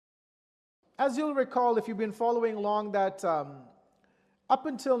As you'll recall, if you've been following along, that up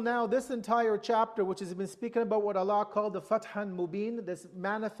until now, this entire chapter, which has been speaking about what Allah called the Fathan Mubin, this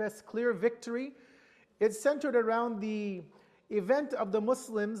manifest clear victory, it's centered around the event of the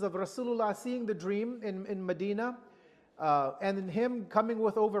Muslims, of Rasulullah seeing the dream in Medina, and in him coming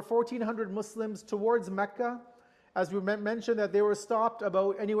with over 1,400 Muslims towards Mecca. As we mentioned, that they were stopped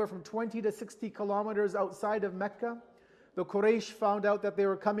about anywhere from 20 to 60 kilometers outside of Mecca. The Quraysh found out that they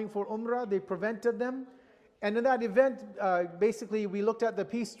were coming for Umrah. They prevented them. And in that event, basically, we looked at the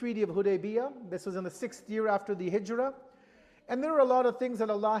peace treaty of Ḥudaybiyyah. This was in the 6th year after the Hijrah. And there were a lot of things that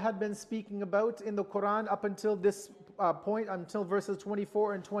Allah had been speaking about in the Quran up until this point, until verses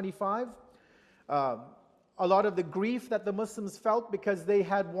 24 and 25. A lot of the grief that the Muslims felt because they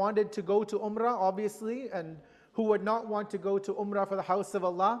had wanted to go to Umrah, obviously, and who would not want to go to Umrah for the house of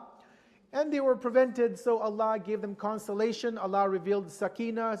Allah. And they were prevented, so Allah gave them consolation. Allah revealed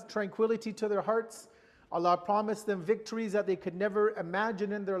sakina, tranquility to their hearts. Allah promised them victories that they could never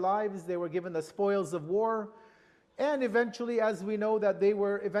imagine in their lives. They were given the spoils of war. And eventually, as we know, that they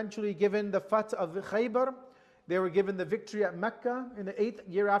were eventually given the Fath of Khaybar. They were given the victory at Mecca in the 8th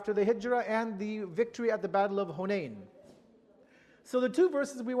year after the Hijrah, and the victory at the Battle of Hunain. So the two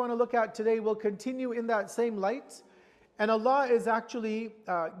verses we want to look at today will continue in that same light. And Allah is actually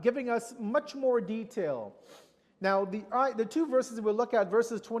giving us much more detail. Now, the two verses we'll look at,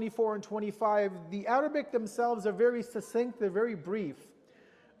 verses 24 and 25, the Arabic themselves are very succinct, they're very brief.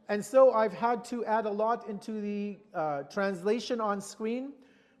 And so I've had to add a lot into the translation on screen.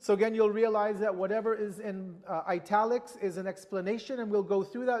 So again, you'll realize that whatever is in italics is an explanation, and we'll go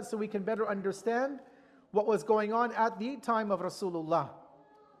through that so we can better understand what was going on at the time of Rasulullah.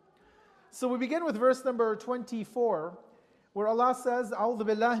 So we begin with verse number 24, where Allah says, أعوذ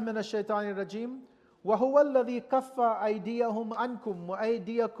بالله من الشيطان الرجيم وهو الذي كف أيديهم عنكم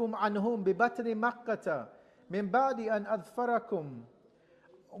وأيديكم عنهم ببطن مكة من بعد أن أظفركم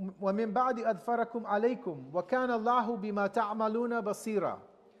ومن بعد أظفركم عليكم وكان الله بما تعملون بصيرا.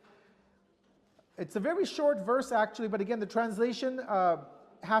 It's a very short verse actually, but again the translation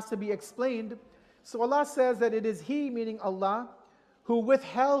has to be explained. So Allah says that it is He, meaning Allah, who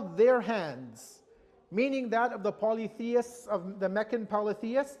withheld their hands, meaning that of the polytheists, of the Meccan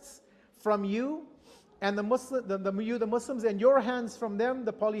polytheists, from you, and the Muslims, and your hands from them,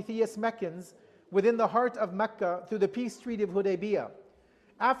 the polytheist Meccans, within the heart of Mecca through the peace treaty of Ḥudaybiyyah,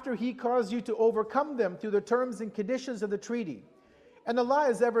 after He caused you to overcome them through the terms and conditions of the treaty. And Allah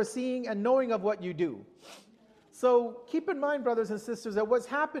is ever seeing and knowing of what you do. So keep in mind, brothers and sisters, that what's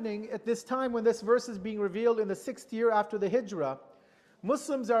happening at this time when this verse is being revealed in the 6th year after the Hijrah,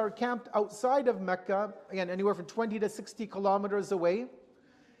 Muslims are camped outside of Mecca, again, anywhere from 20 to 60 kilometers away.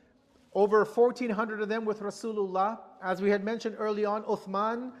 Over 1,400 of them with Rasulullah. As we had mentioned early on,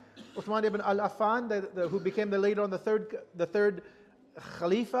 Uthman ibn al-Affan, who became later on the third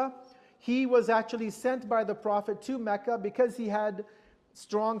Khalifa, he was actually sent by the Prophet to Mecca because he had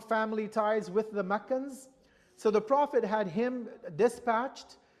strong family ties with the Meccans. So the Prophet had him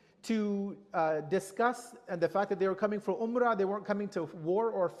dispatched to discuss, and the fact that they were coming for Umrah, they weren't coming to war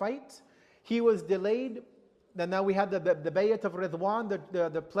or fight. He was delayed. Then now we had the Bayat of Ridwan,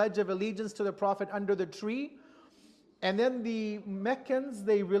 the pledge of allegiance to the Prophet under the tree. And then the Meccans,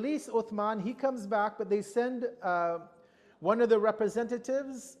 they release Uthman, he comes back, but they send one of the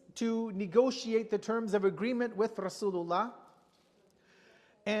representatives to negotiate the terms of agreement with Rasulullah.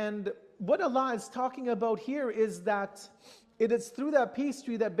 And what Allah is talking about here is that it is through that peace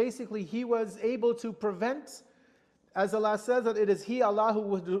treaty that basically He was able to prevent, as Allah says, that it is He, Allah,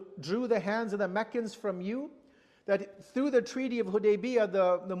 who drew the hands of the Meccans from you, that through the treaty of Ḥudaybiyyah,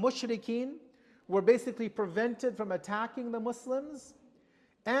 the mushrikeen were basically prevented from attacking the Muslims,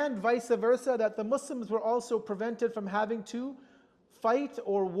 and vice versa, that the Muslims were also prevented from having to fight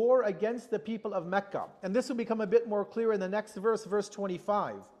or war against the people of Mecca. And this will become a bit more clear in the next verse, verse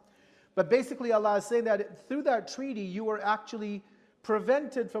 25. But basically Allah is saying that through that treaty you were actually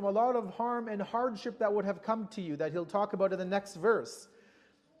prevented from a lot of harm and hardship that would have come to you, that He'll talk about in the next verse.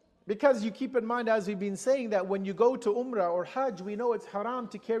 Because you keep in mind, as we've been saying, that when you go to Umrah or Hajj, we know it's haram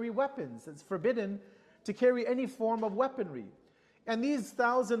to carry weapons. It's forbidden to carry any form of weaponry. And these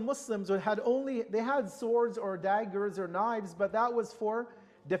 1,000 Muslims they had swords or daggers or knives, but that was for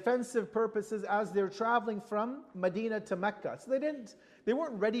defensive purposes as they're traveling from Medina to Mecca. So they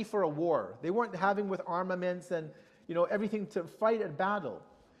weren't ready for a war. They weren't having with armaments and everything to fight at battle.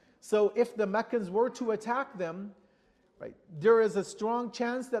 So if the Meccans were to attack them, right, there is a strong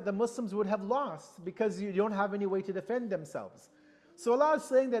chance that the Muslims would have lost because you don't have any way to defend themselves. So Allah is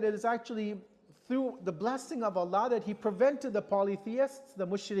saying that it is actually through the blessing of Allah that He prevented the polytheists, the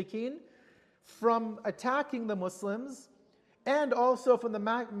mushrikeen, from attacking the Muslims, and also from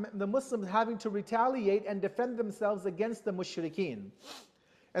the Muslims having to retaliate and defend themselves against the mushrikeen.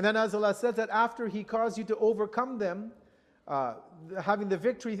 And then as Allah says that after He caused you to overcome them, having the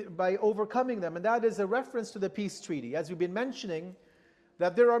victory by overcoming them, and that is a reference to the peace treaty. As we've been mentioning,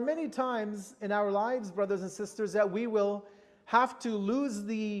 that there are many times in our lives, brothers and sisters, that we will have to lose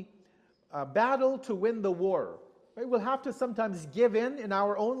the battle to win the war. Right? We'll have to sometimes give in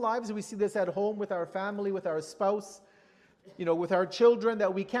our own lives. We see this at home with our family, with our spouse, with our children,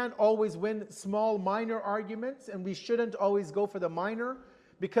 that we can't always win small, minor arguments, and we shouldn't always go for the minor,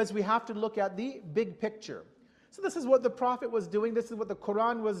 because we have to look at the big picture. So this is what the Prophet was doing. This is what the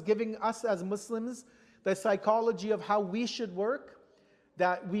Quran was giving us as Muslims, the psychology of how we should work,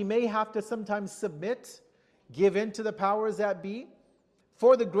 that we may have to sometimes submit, give in to the powers that be,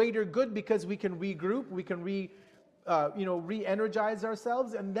 for the greater good, because we can regroup, we can re-energize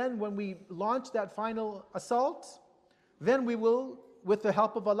ourselves, and then when we launch that final assault, then we will, with the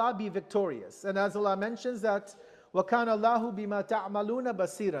help of Allah, be victorious. And as Allah mentions that, وَكَانَ اللَّهُ بِمَا تَعْمَلُونَ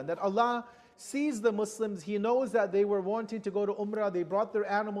بَصِيرًا, that Allah sees the Muslims. He knows that they were wanting to go to Umrah, they brought their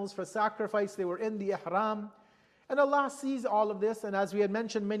animals for sacrifice, they were in the Ihram, and Allah sees all of this. And as we had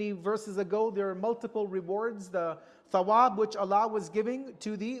mentioned many verses ago, there are multiple rewards, the thawab which Allah was giving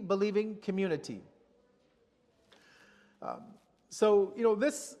to the believing community.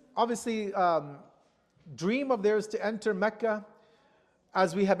 This obviously dream of theirs to enter Mecca,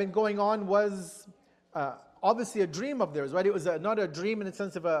 as we have been going on, was obviously a dream of theirs, right? It was not a dream in the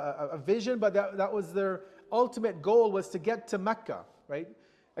sense of a vision, but that was their ultimate goal, was to get to Mecca, right?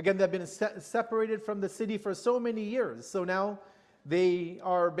 Again, they've been separated from the city for so many years, so now they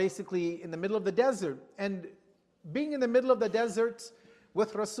are basically in the middle of the desert. And being in the middle of the desert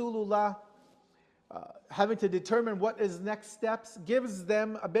with Rasulullah, having to determine what is next steps, gives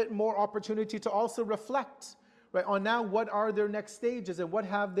them a bit more opportunity to also reflect, right, on now what are their next stages and what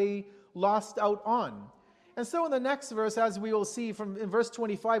have they lost out on. And so in the next verse, as we will see in verse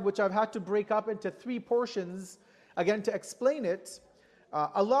 25, which I've had to break up into 3 portions, again to explain it,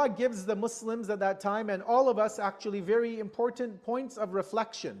 Allah gives the Muslims at that time, and all of us actually, very important points of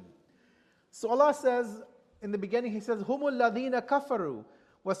reflection. So Allah says, in the beginning, He says, هُمُ الَّذِينَ كَفَرُوا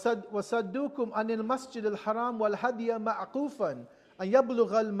وَصَدُّوكُمْ عَنِ الْمَسْجِدِ الْحَرَامِ وَالْهَدْيَ مَعْقُوفًا أَن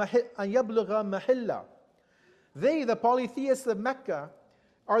يَبْلُغَ مَحِلَّهُ. They, the polytheists of Mecca,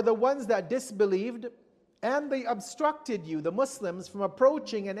 are the ones that disbelieved, and they obstructed you, the Muslims, from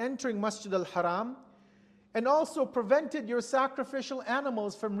approaching and entering Masjid al-Haram, and also prevented your sacrificial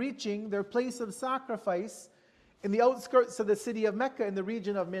animals from reaching their place of sacrifice in the outskirts of the city of Mecca, in the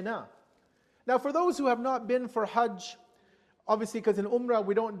region of Mina. Now, for those who have not been for Hajj, obviously because in Umrah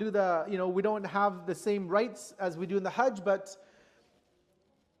we don't do we don't have the same rights as we do in the Hajj, but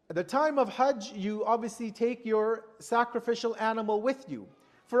at the time of Hajj, you obviously take your sacrificial animal with you.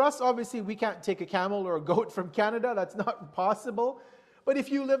 For us, obviously, we can't take a camel or a goat from Canada. That's not possible. But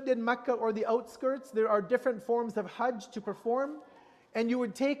if you lived in Mecca or the outskirts, there are different forms of Hajj to perform, and you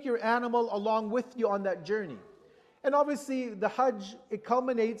would take your animal along with you on that journey. And obviously, the Hajj, it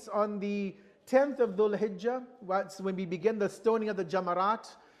culminates on the 10th of Dhul Hijjah. That's when we begin the stoning of the Jamarat.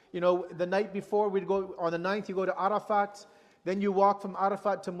 The night before, we'd go on the 9th, you go to Arafat. Then you walk from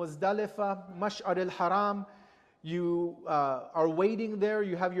Arafat to Muzdalifah, Mash'ar al-Haram. You are waiting there.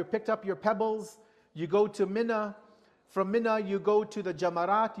 You have picked up your pebbles. You go to Mina. From Mina, you go to the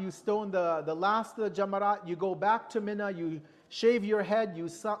Jamarat. You stone the last of the Jamarat. You go back to Mina. You shave your head.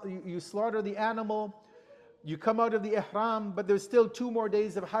 You slaughter the animal. You come out of the Ihram. But there's still 2 more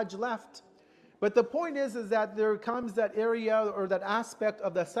days of Hajj left. But the point is that there comes that area or that aspect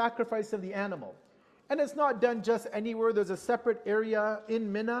of the sacrifice of the animal. And it's not done just anywhere. There's a separate area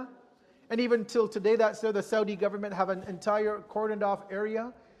in Mina. And even till today, that's there. The Saudi government have an entire cordoned off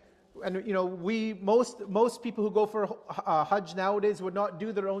area. And most people who go for Hajj nowadays would not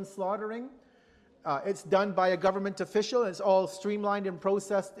do their own slaughtering. It's done by a government official. It's all streamlined and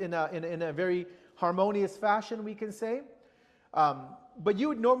processed in a very harmonious fashion, we can say. But you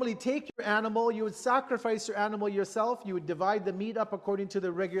would normally take your animal, you would sacrifice your animal yourself, you would divide the meat up according to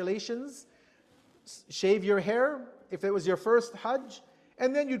the regulations, shave your hair if it was your first Hajj,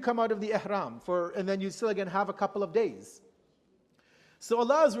 and then you'd come out of the Ihram, and then you'd still again have a couple of days. So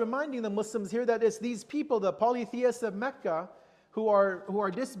Allah is reminding the Muslims here that it's these people, the polytheists of Mecca, who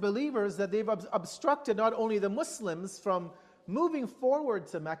are disbelievers, that they've obstructed not only the Muslims from moving forward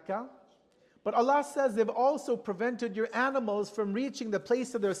to Mecca, but Allah says they've also prevented your animals from reaching the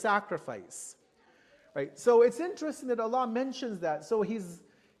place of their sacrifice. Right? So it's interesting that Allah mentions that. So He's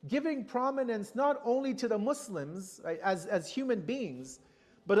giving prominence not only to the Muslims, right, as human beings,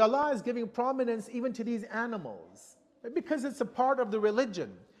 But Allah is giving prominence even to these animals, right? Because it's a part of the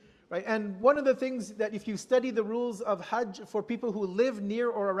religion. Right? And one of the things that if you study the rules of Hajj for people who live near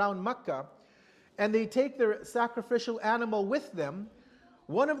or around Mecca, and they take their sacrificial animal with them,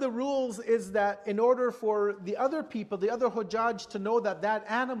 one of the rules is that in order for the other people, the other Hujjaj to know that that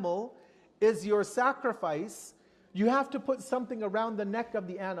animal is your sacrifice, you have to put something around the neck of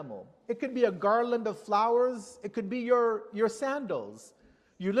the animal. It could be a garland of flowers, it could be your sandals.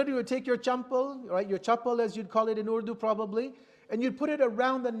 You literally would take your champal, right? Your chappal as you'd call it in Urdu probably, and you'd put it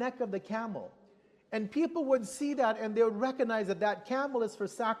around the neck of the camel. And people would see that and they would recognize that that camel is for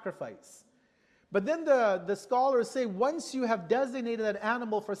sacrifice. But then the scholars say once you have designated that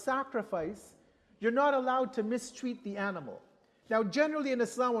animal for sacrifice, you're not allowed to mistreat the animal. Now generally in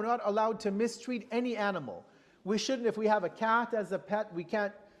Islam we're not allowed to mistreat any animal. We shouldn't, if we have a cat as a pet, we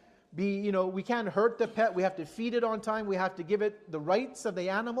can't we can't hurt the pet, we have to feed it on time, we have to give it the rights of the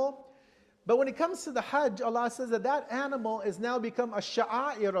animal. But when it comes to the Hajj, Allah says that that animal is now become a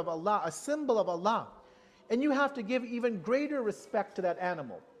sha'air of Allah, a symbol of Allah. And you have to give even greater respect to that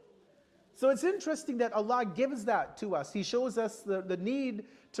animal. So it's interesting that Allah gives that to us. He shows us the need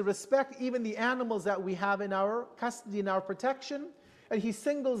to respect even the animals that we have in our custody, in our protection. And He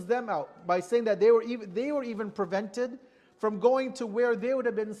singles them out by saying that they were even prevented from going to where they would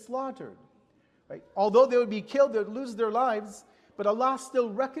have been slaughtered. Right? Although they would be killed, they would lose their lives, but Allah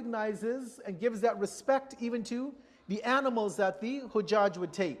still recognizes and gives that respect even to the animals that the Hujjaj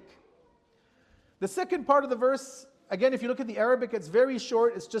would take. The second part of the verse, again, if you look at the Arabic, it's very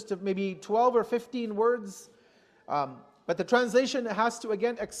short. It's just maybe 12 or 15 words. But the translation has to,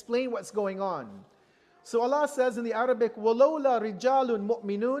 again, explain what's going on. So Allah says in the Arabic, وَلَوْلَا رِجَالٌ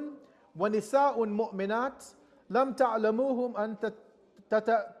مُؤْمِنُونَ وَنِسَاءٌ مُؤْمِنَاتٌ لَمْ تَعْلَمُوهُمْ أَن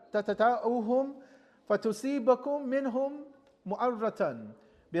تَتَتَأُوهُمْ فَتُصِيبَكُمْ مِنْهُمْ مُعَرَّةً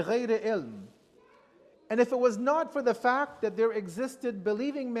بِغَيْرِ إِلْمٍ. And if it was not for the fact that there existed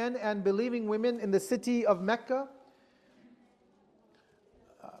believing men and believing women in the city of Mecca,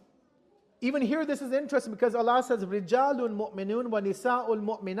 even here this is interesting because Allah says, رِجَالٌ مُؤْمِنُونَ وَنِسَاءٌ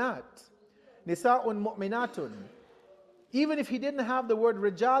مُؤْمِنَاتٌ نِسَاءٌ مُؤْمِنَاتٌ. Even if he didn't have the word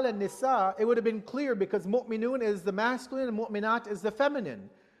rijal and nisa, it would have been clear because mu'minun is the masculine and mu'minat is the feminine.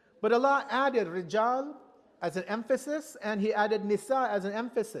 But Allah added rijal as an emphasis and He added nisa as an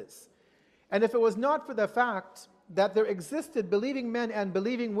emphasis. And if it was not for the fact that there existed believing men and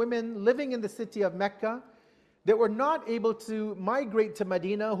believing women living in the city of Mecca that were not able to migrate to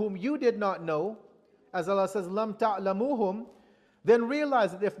Medina, whom you did not know, as Allah says, lam ta'lamuhum, then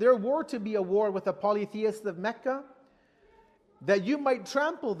realize that if there were to be a war with the polytheists of Mecca, that you might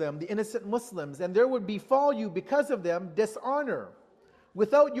trample them, the innocent Muslims, and there would befall you because of them dishonor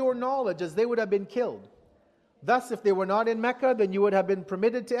without your knowledge, as they would have been killed. Thus, if they were not in Mecca, then you would have been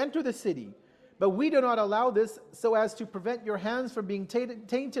permitted to enter the city. But we do not allow this so as to prevent your hands from being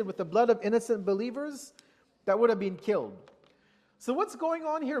tainted with the blood of innocent believers that would have been killed. So what's going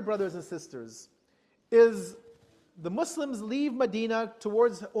on here, brothers and sisters, is the Muslims leave Medina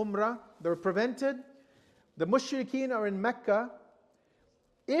towards Umrah. They're prevented. The mushrikeen are in Mecca.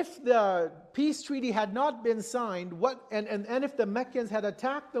 If the peace treaty had not been signed, and if the Meccans had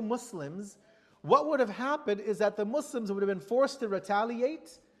attacked the Muslims, what would have happened is that the Muslims would have been forced to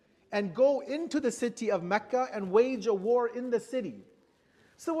retaliate and go into the city of Mecca and wage a war in the city.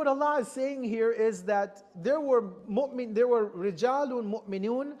 So what Allah is saying here is that there were rijalun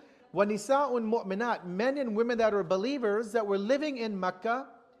mu'minun wa nisa'un mu'minat, men and women that are believers that were living in Mecca,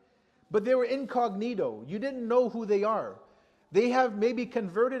 but they were incognito. You didn't know who they are. They have maybe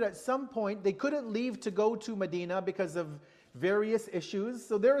converted at some point. They couldn't leave to go to Medina because of various issues,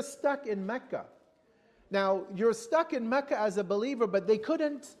 so they're stuck in Mecca. Now, you're stuck in Mecca as a believer, but they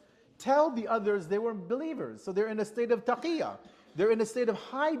couldn't tell the others they were believers. So they're in a state of taqiyya. They're in a state of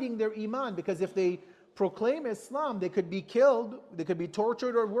hiding their iman, because if they proclaim Islam, they could be killed, they could be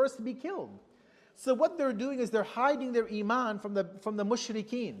tortured, or worse, be killed. So what they're doing is they're hiding their iman from the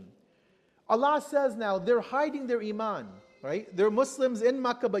mushrikeen. Allah says now, they're hiding their iman, right? They're Muslims in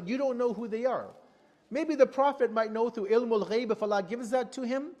Mecca, but you don't know who they are. Maybe the Prophet might know through ilmul ghayb if Allah gives that to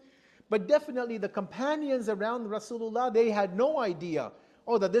him, but definitely the companions around Rasulullah, they had no idea,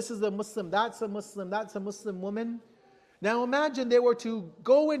 oh, that this is a Muslim, that's a Muslim woman. Now imagine they were to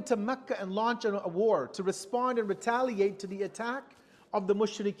go into Mecca and launch a war to respond and retaliate to the attack of the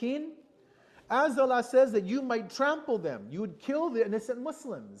mushrikeen. As Allah says that you might trample them, you would kill the innocent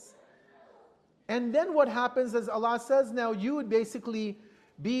Muslims. And then what happens is Allah says now you would basically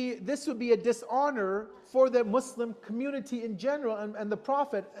this would be a dishonor for the Muslim community in general and the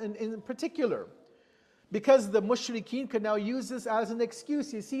Prophet in particular. because the mushrikeen can now use this as an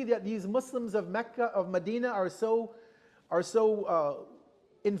excuse. You see that these Muslims of Mecca, of Medina, are so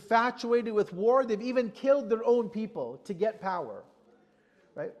infatuated with war, they've even killed their own people to get power,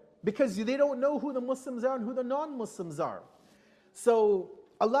 right? Because they don't know who the Muslims are and who the non-Muslims are. So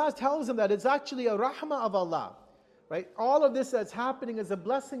Allah tells them that it's actually a rahmah of Allah, right? All of this that's happening is a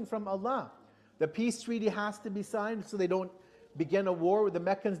blessing from Allah. The peace treaty has to be signed so they don't begin a war. The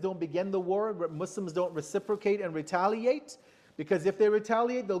Meccans don't begin the war. Muslims don't reciprocate and retaliate, because if they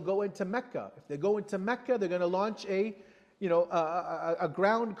retaliate, they'll go into Mecca. If they go into Mecca, they're going to launch a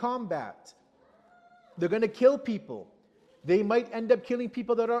ground combat. They're going to kill people. They might end up killing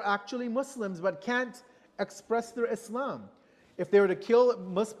people that are actually Muslims but can't express their Islam. If they were to kill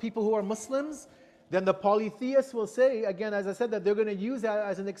people who are Muslims, then the polytheists will say, again, as I said, that they're going to use that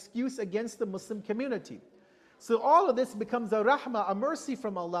as an excuse against the Muslim community. So all of this becomes a rahmah, a mercy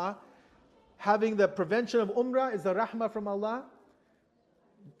from Allah. Having the prevention of Umrah is a rahmah from Allah.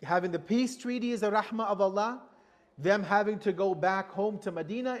 Having the peace treaty is a rahmah of Allah. Them having to go back home to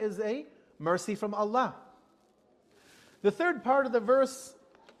Medina is a mercy from Allah. The third part of the verse,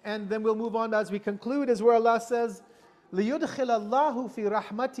 and then we'll move on as we conclude, is where Allah says, لِيُدْخِلَ اللَّهُ فِي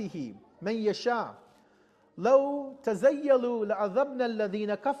رَحْمَتِهِ مَنْ يَشَاءُ لَوْ تَزَيَّلُوا لَعَذَبْنَا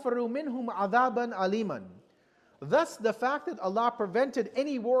الَّذِينَ كَفَرُوا مِنْهُمْ عَذَابًا عَلِيمًا. Thus, the fact that Allah prevented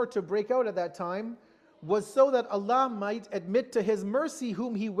any war to break out at that time was so that Allah might admit to His mercy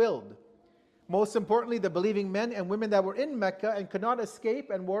whom He willed. Most importantly, the believing men and women that were in Mecca and could not escape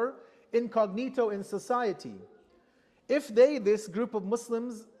and were incognito in society. If they, this group of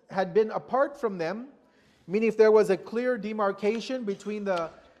Muslims, had been apart from them, meaning if there was a clear demarcation between the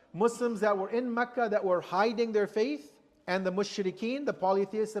Muslims that were in Mecca that were hiding their faith and the mushrikeen, the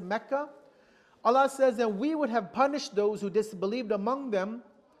polytheists of Mecca, Allah says that we would have punished those who disbelieved among them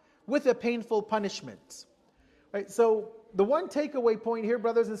with a painful punishment. Right? So the one takeaway point here,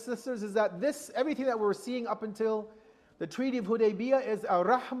 brothers and sisters, is that everything that we're seeing up until the Treaty of Ḥudaybiyyah is a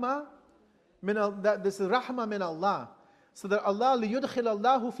rahmah, this is rahmah min Allah. So that Allah, لِيُدْخِلَ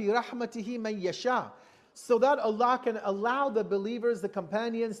اللَّهُ فِي رَحْمَتِهِ مَنْ يَشَاءُ. So that Allah can allow the believers, the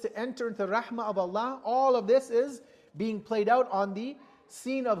companions, to enter into the rahmah of Allah. All of this is being played out on the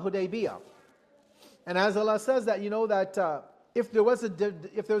scene of Ḥudaybiyyah. And as Allah says that, if there was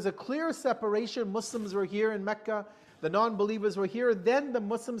a clear separation, Muslims were here in Mecca, the non-believers were here, then the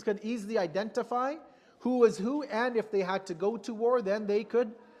Muslims could easily identify who was who, and if they had to go to war, then they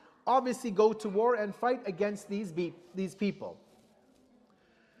could obviously go to war and fight against these people.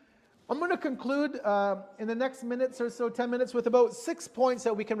 I'm going to conclude in the next minutes or so, 10 minutes, with about 6 points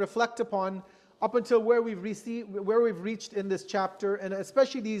that we can reflect upon up until where we've reached in this chapter, and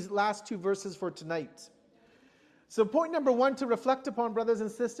especially these last two verses for tonight. So point number one to reflect upon, brothers and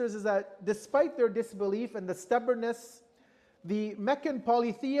sisters, is that despite their disbelief and the stubbornness, the Meccan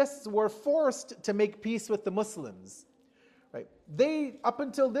polytheists were forced to make peace with the Muslims. Right? They, up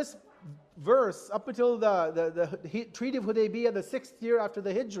until this verse, up until the Treaty of Ḥudaybiyyah, the 6th year after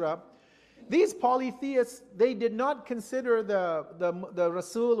the Hijrah, these polytheists, they did not consider the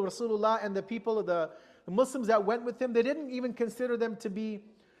Rasulullah, and the people, the Muslims that went with him, they didn't even consider them to be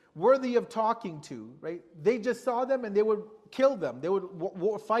worthy of talking to, right? They just saw them and they would kill them. They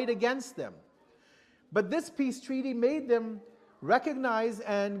would fight against them. But this peace treaty made them recognize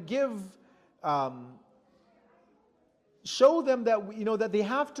and show them that, that they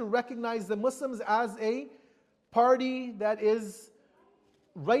have to recognize the Muslims as a party that is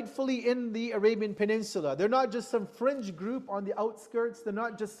rightfully in the Arabian Peninsula. They're not just some fringe group on the outskirts. They're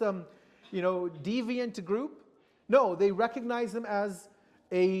not just some, deviant group. No, they recognize them as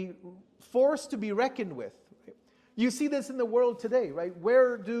a force to be reckoned with. You see this in the world today, right?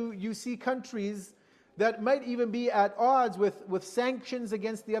 Where do you see countries that might even be at odds with sanctions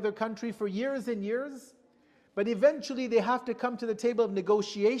against the other country for years and years, but eventually they have to come to the table of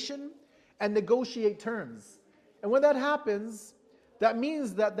negotiation and negotiate terms. And when that happens, that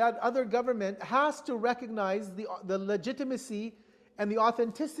means that other government has to recognize the legitimacy and the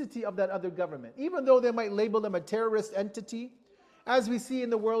authenticity of that other government. Even though they might label them a terrorist entity, as we see in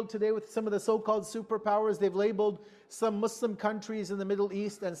the world today with some of the so-called superpowers, they've labeled some Muslim countries in the Middle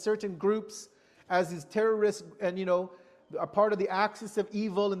East and certain groups as these terrorists and, are part of the axis of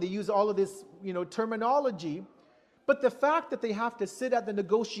evil, and they use all of this, terminology. But the fact that they have to sit at the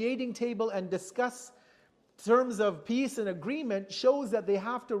negotiating table and discuss terms of peace and agreement shows that they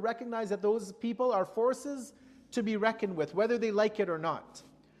have to recognize that those people are forces to be reckoned with, whether they like it or not.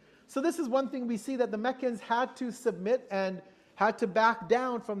 So this is one thing we see, that the Meccans had to submit and had to back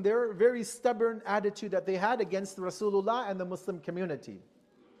down from their very stubborn attitude that they had against Rasulullah and the Muslim community.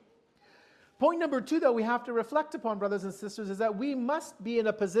 Point number 2 that we have to reflect upon, brothers and sisters, is that we must be in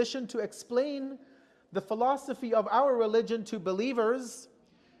a position to explain the philosophy of our religion to believers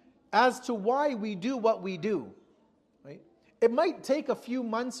as to why we do what we do. Right? It might take a few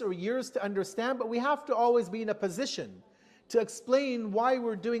months or years to understand, but we have to always be in a position to explain why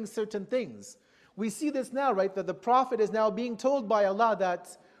we're doing certain things. We see this now, right? That the Prophet is now being told by Allah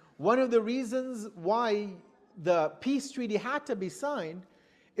that one of the reasons why the peace treaty had to be signed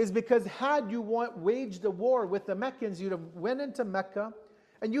is because had you waged a war with the Meccans, you'd have went into Mecca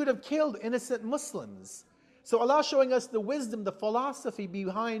and you'd have killed innocent Muslims. So Allah showing us the wisdom, the philosophy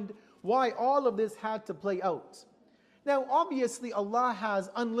behind why all of this had to play out. Now obviously Allah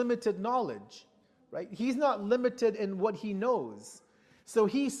has unlimited knowledge, right? He's not limited in what He knows. So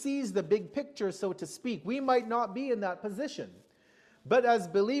He sees the big picture, so to speak. We might not be in that position. But as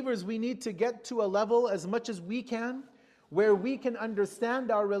believers, we need to get to a level as much as we can where we can understand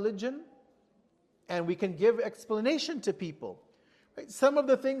our religion and we can give explanation to people. Right? Some of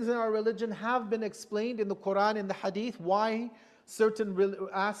the things in our religion have been explained in the Quran and the Hadith, why certain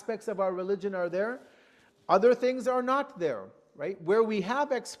aspects of our religion are there. Other things are not there. Right? Where we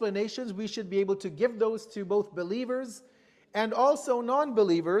have explanations, we should be able to give those to both believers and also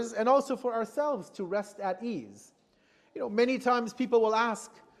non-believers, and also for ourselves to rest at ease. Many times people will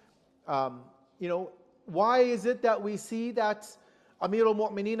ask, why is it that we see that Amir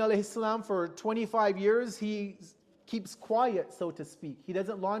al-Mu'mineen alayhi salam for 25 years, he keeps quiet, so to speak. He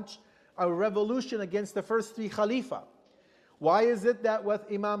doesn't launch a revolution against the first 3 Khalifa. Why is it that with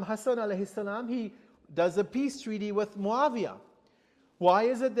Imam Hassan alayhi salam, he does a peace treaty with Muawiyah? Why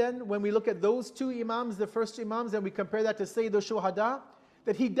is it then, when we look at those 2 Imams, the first Imams, and we compare that to Sayyid al-Shuhada,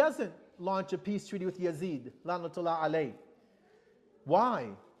 that he doesn't launch a peace treaty with Yazid, Lanatullah alayh? Why?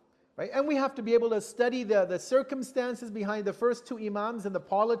 Right? And we have to be able to study the circumstances behind the first 2 Imams and the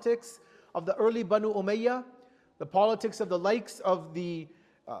politics of the early Banu Umayyah, the politics of the likes of the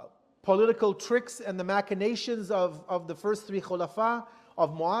political tricks and the machinations of the first 3 Khulafa,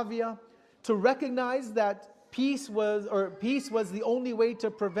 of Muawiyah, to recognize that peace was the only way to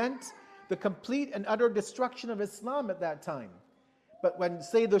prevent the complete and utter destruction of Islam at that time. But when,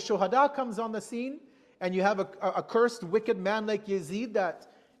 say, the Shuhada comes on the scene, and you have a cursed, wicked man like Yazid that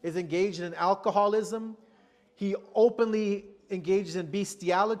is engaged in alcoholism, he openly engages in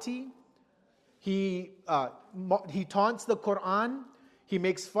bestiality, he taunts the Quran, he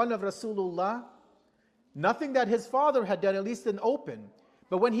makes fun of Rasulullah, nothing that his father had done, at least in open.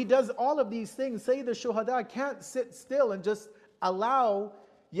 But when he does all of these things, say the Shuhada can't sit still and just allow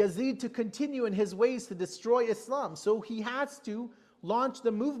Yazid to continue in his ways to destroy Islam. So he has to launch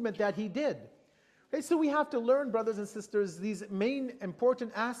the movement that he did. Okay, so we have to learn, brothers and sisters, these main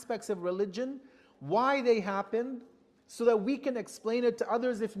important aspects of religion, why they happened, so that we can explain it to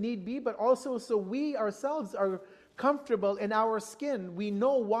others if need be, but also so we ourselves are comfortable in our skin. We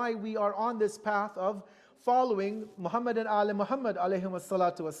know why we are on this path of following Muhammad and Ali Muhammad alayhi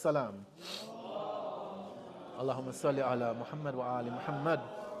wassalatu wassalam. Allahumma salli ala Muhammad wa ali Muhammad.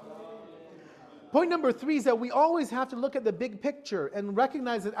 Point number 3 is that we always have to look at the big picture and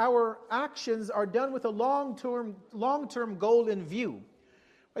recognize that our actions are done with a long-term goal in view.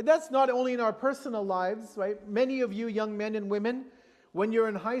 Right? That's not only in our personal lives, right? Many of you young men and women, when you're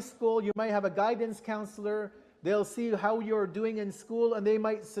in high school, you might have a guidance counselor. They'll see how you're doing in school, and they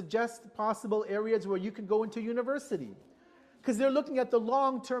might suggest possible areas where you can go into university. Because they're looking at the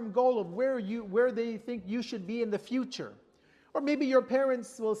long-term goal of where they think you should be in the future. Or maybe your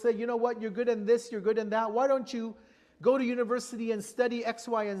parents will say, you know what, you're good in this, you're good in that. Why don't you go to university and study X,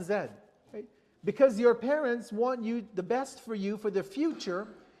 Y, and Z? Right? Because your parents want the best for you for the future.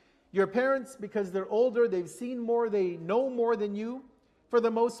 Your parents, because they're older, they've seen more, they know more than you, for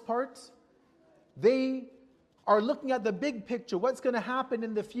the most part. They are looking at the big picture. What's going to happen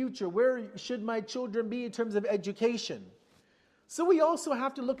in the future? Where should my children be in terms of education? So we also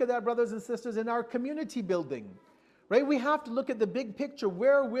have to look at that, brothers and sisters, in our community building. Right? We have to look at the big picture.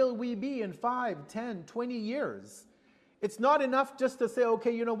 Where will we be in 5, 10, 20 years? It's not enough just to say,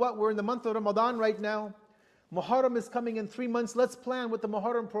 okay, you know what, we're in the month of Ramadan right now. Muharram is coming in 3 months. Let's plan what the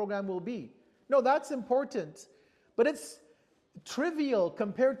Muharram program will be. No, that's important. But it's trivial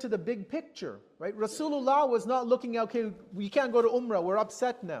compared to the big picture. Right? Rasulullah was not looking, okay, we can't go to Umrah, we're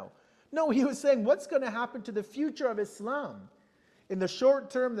upset now. No, he was saying, what's going to happen to the future of Islam? In the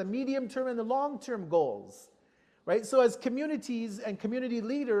short term, the medium term, and the long term goals. Right? So as communities and community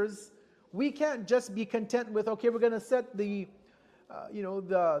leaders, we can't just be content with, okay, we're going to set the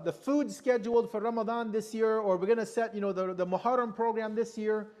food scheduled for Ramadan this year, or we're going to set, the Muharram program this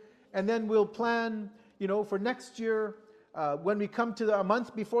year, and then we'll plan, for next year, when we come to a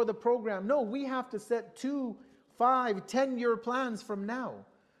month before the program. No, we have to set 2, 5, 10-year plans from now,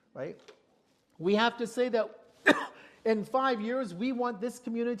 right? We have to say that in 5 years, we want this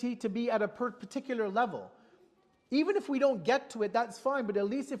community to be at a particular level. Even if we don't get to it, that's fine, but at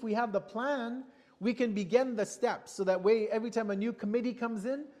least if we have the plan, we can begin the steps. So that way, every time a new committee comes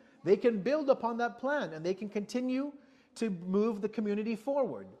in, they can build upon that plan and they can continue to move the community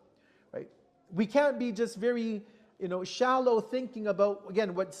forward, right? We can't be just very, shallow thinking about,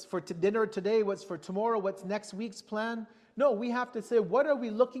 again, what's for dinner today, what's for tomorrow, what's next week's plan. No, we have to say, what are we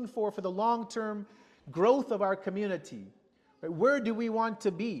looking for the long-term growth of our community? Right? Where do we want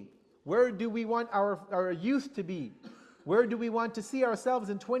to be? Where do we want our youth to be? Where do we want to see ourselves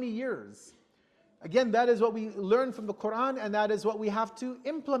in 20 years? Again, that is what we learn from the Quran, and that is what we have to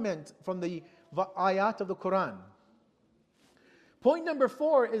implement from the ayat of the Quran. Point number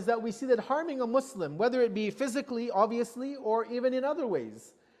 4 is that we see that harming a Muslim, whether it be physically, obviously, or even in other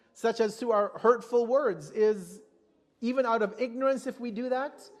ways, such as through our hurtful words, is even out of ignorance. If we do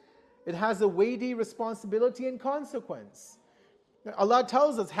that, it has a weighty responsibility and consequence. Allah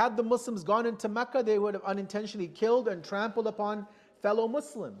tells us, had the Muslims gone into Mecca, they would have unintentionally killed and trampled upon fellow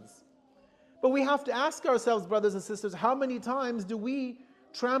Muslims. But we have to ask ourselves, brothers and sisters, how many times do we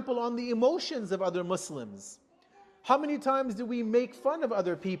trample on the emotions of other Muslims? How many times do we make fun of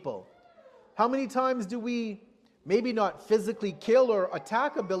other people? How many times do we maybe not physically kill or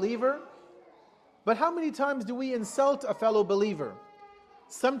attack a believer, but how many times do we insult a fellow believer?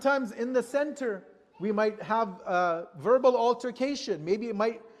 Sometimes in the center, we might have a verbal altercation. Maybe it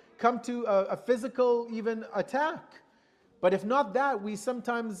might come to a physical even attack. But if not that, we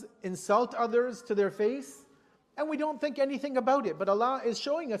sometimes insult others to their face, and we don't think anything about it. But Allah is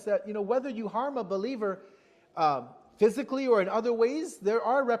showing us that, whether you harm a believer physically or in other ways, there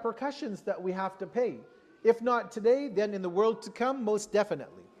are repercussions that we have to pay. If not today, then in the world to come, most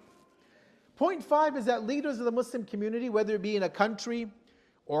definitely. Point 5 is that leaders of the Muslim community, whether it be in a country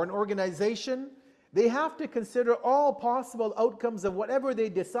or an organization, they have to consider all possible outcomes of whatever they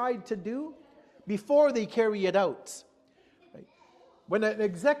decide to do before they carry it out. Right? When an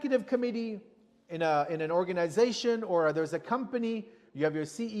executive committee in an organization, or there's a company, you have your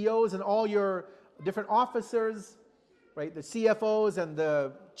CEOs and all your different officers, right? The CFOs and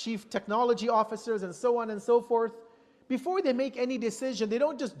the chief technology officers and so on and so forth. Before they make any decision, they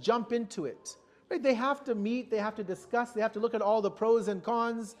don't just jump into it. Right? They have to meet, they have to discuss, they have to look at all the pros and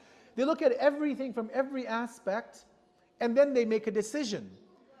cons. They look at everything from every aspect, and then they make a decision.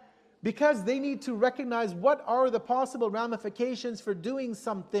 Because they need to recognize what are the possible ramifications for doing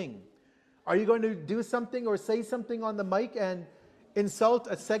something. Are you going to do something or say something on the mic and insult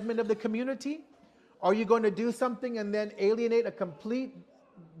a segment of the community? Are you going to do something and then alienate a complete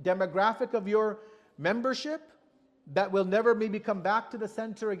demographic of your membership that will never maybe come back to the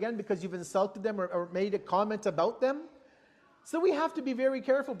center again because you've insulted them or made a comment about them? So we have to be very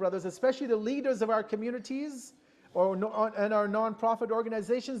careful, brothers, especially the leaders of our communities and our non-profit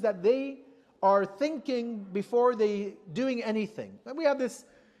organizations, that they are thinking before they doing anything. And we have this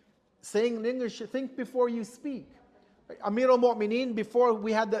saying in English, think before you speak. Amir al-Mu'mineen, before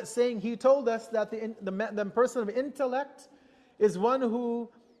we had that saying, he told us that the person of intellect is one who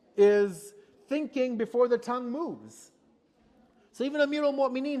is thinking before the tongue moves. So even Amir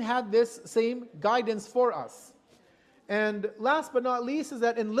al-Mu'mineen had this same guidance for us. And last but not least is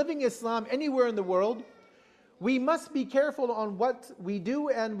that in living Islam anywhere in the world, we must be careful on what we do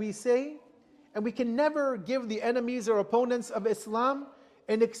and we say, and we can never give the enemies or opponents of Islam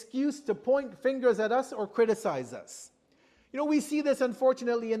an excuse to point fingers at us or criticize us. We see this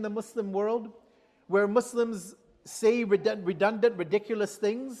unfortunately in the Muslim world, where Muslims say redundant, ridiculous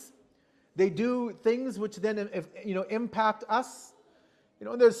things. They do things which then impact us.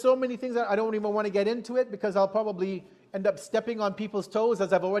 There's so many things that I don't even want to get into it, because I'll probably end up stepping on people's toes,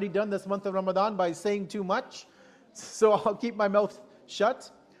 as I've already done this month of Ramadan by saying too much. So I'll keep my mouth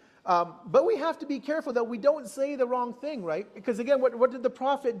shut. But we have to be careful that we don't say the wrong thing, right? Because again, what did the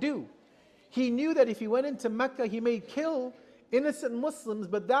Prophet do? He knew that if he went into Mecca, he may kill innocent Muslims,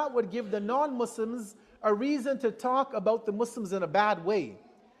 but that would give the non-Muslims a reason to talk about the Muslims in a bad way.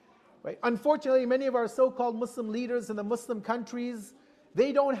 Right? Unfortunately, many of our so-called Muslim leaders in the Muslim countries,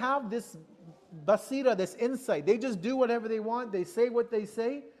 they don't have this basira, this insight. They just do whatever they want, they say what they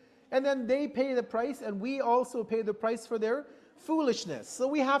say, and then they pay the price, and we also pay the price for their foolishness. So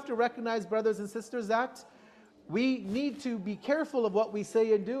we have to recognize, brothers and sisters, that we need to be careful of what we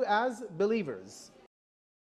say and do as believers.